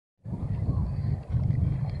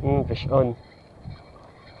Fish on.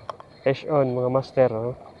 Fish on mga master,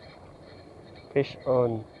 oh. Fish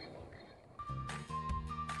on.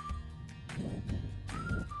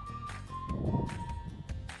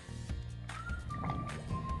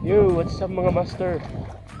 Yo, what's up mga master?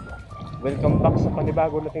 Welcome back sa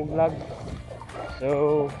panibago nating vlog.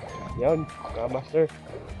 So, yun mga master.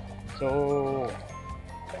 So,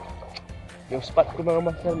 yung spot ko mga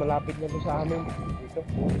master, malapit na to sa amin dito.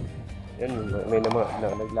 Yun, may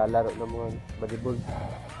naglalaro ng mga volleyball.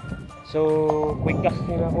 So, quick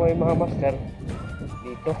casting ako yung mga master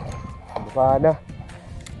dito, Bukana.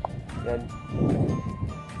 Yan.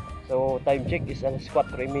 So, time check is alas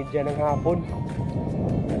 4:30 ng hapon.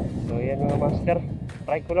 So, yan mga master.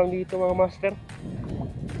 Try ko lang dito mga master.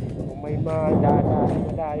 Kung may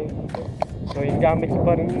madadaan tayo dito. So, yung gamit ko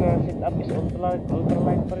pa rin na setup is ultralight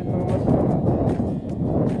pa rin mga master.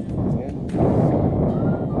 Yan.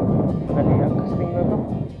 Madaliang casting na to.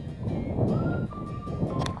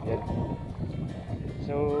 Yan.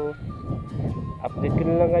 So, update ko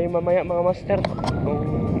na lang kayo mamaya mga master kung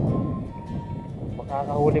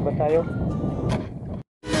makakahuli ba tayo.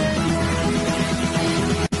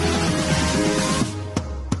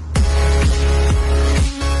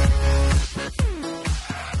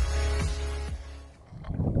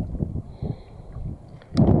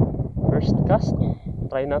 First cast,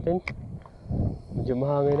 try natin. Medyo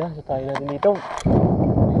mahangin na, so try natin dito.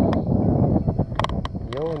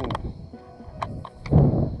 Yun.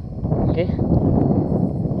 Okay.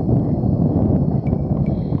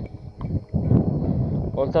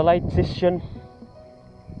 Ultralight session.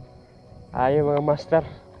 Ayaw mga master.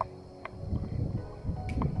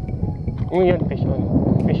 Yun, fish on.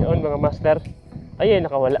 Fish on mga master. Ayun,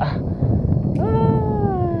 nakawala.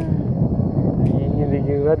 Ayun yung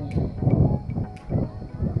ligimad.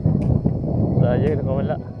 Sayang,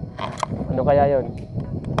 nakawala. Ano kaya yun?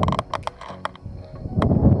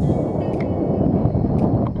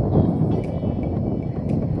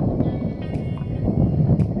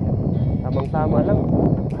 Tamang-tama lang.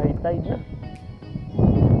 High tide na.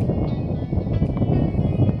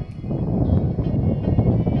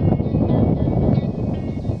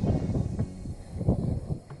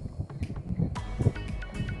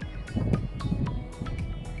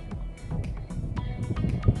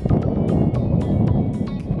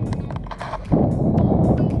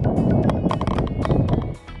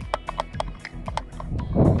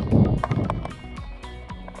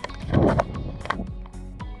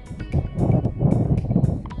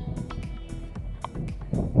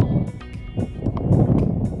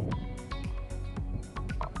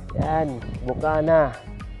 Yan, Bukana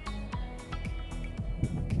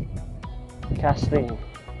casting.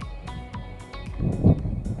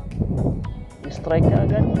 I-strike ka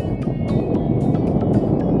agad.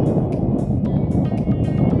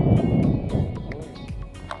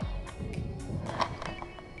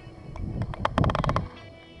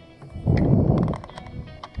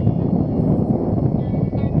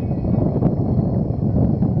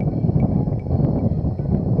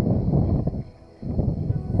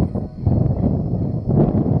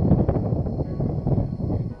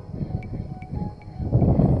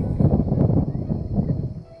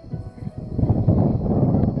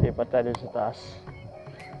 Tayo sa taas.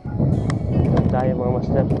 Doon tayo mga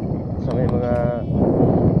master sa may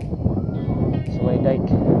dike.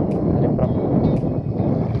 Riprap.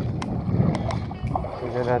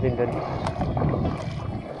 Tingnan natin doon.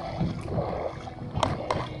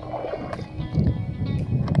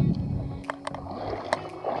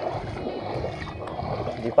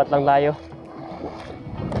 Lipat lang tayo.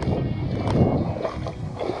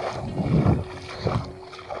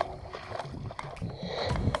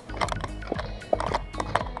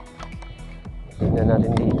 Tingnan natin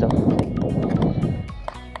dito.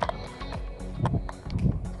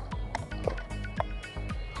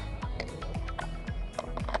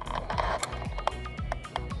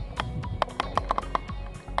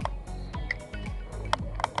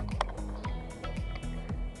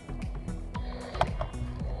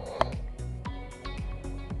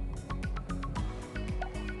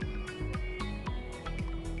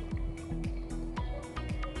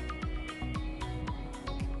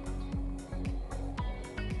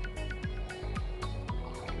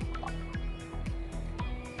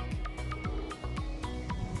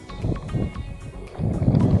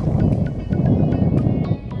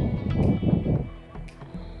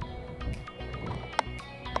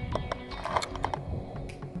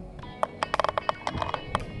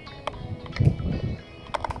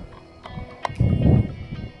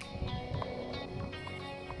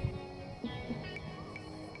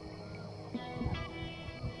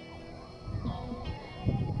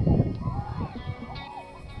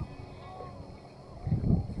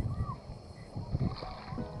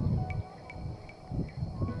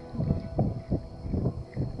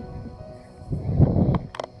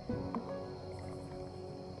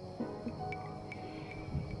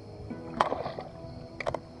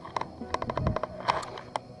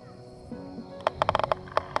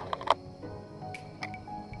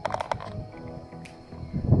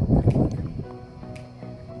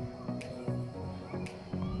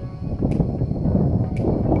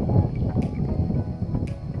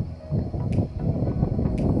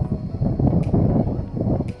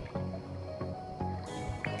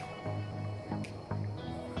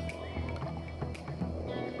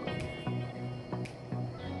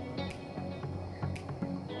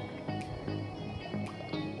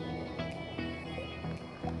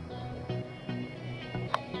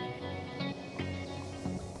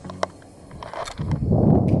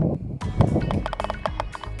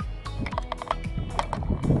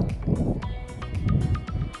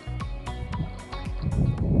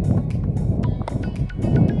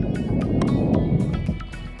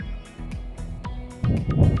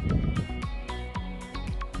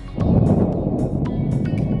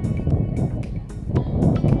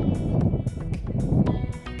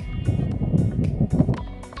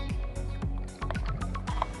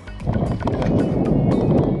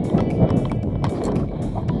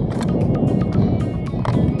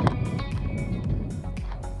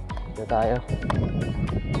 tayo.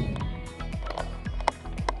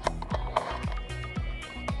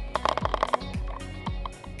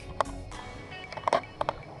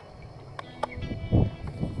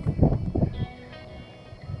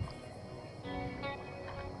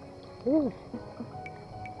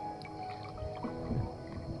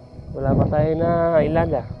 Wala pa tayo na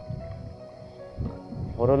ilan ah.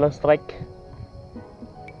 Puro lang strike.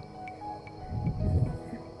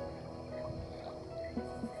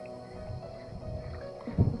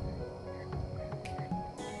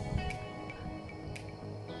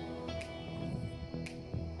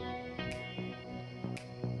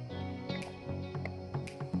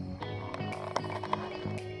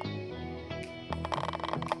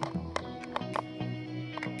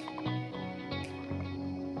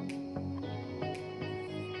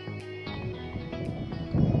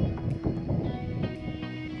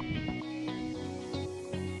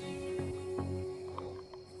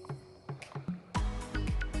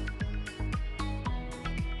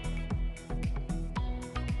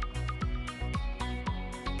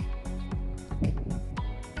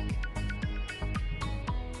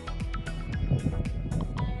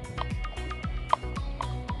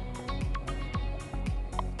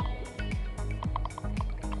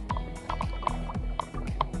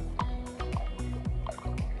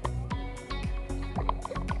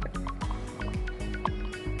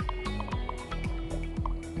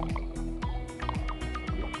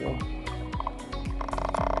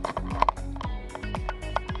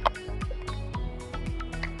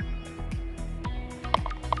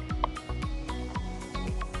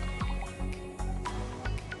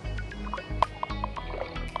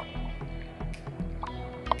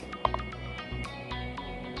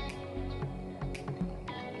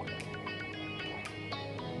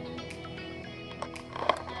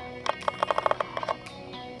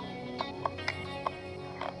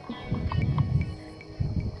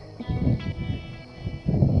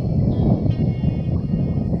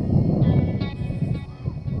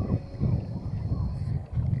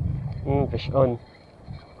 Fish on.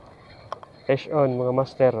 Fish on mga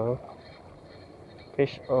master, oh.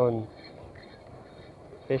 Fish on.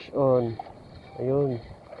 Fish on. Ayun.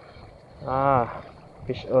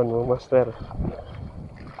 Fish on mga master.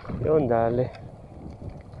 Ayun, dali.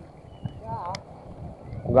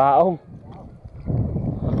 Gaong.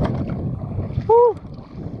 Woo!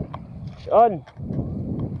 Fish on.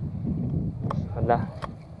 Hala.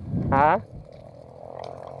 Ha?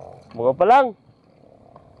 Mga pa lang.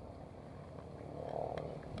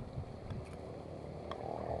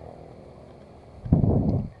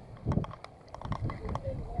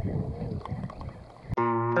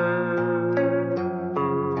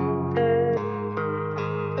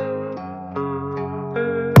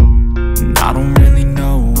 I don't really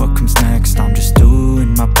know what comes next. I'm just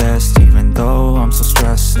doing my best, even though I'm so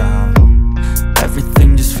stressed out.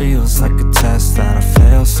 Everything just feels like a test that I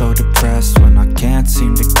fail, so depressed when I can't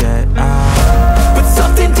seem to get out. But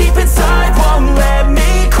something deep inside won't let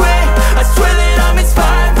me quit. I swear that I'm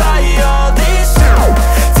inspired by all this shit.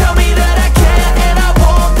 Tell me that I can and I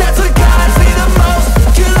won't. That's what guides me the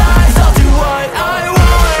most. Your lies, I'll do what I want.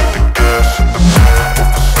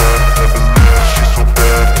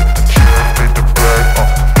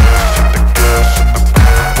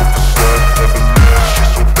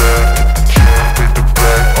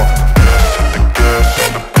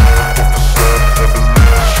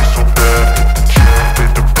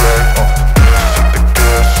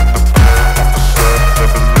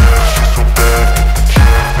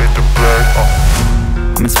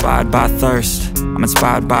 I'm inspired by thirst, I'm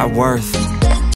inspired by worth.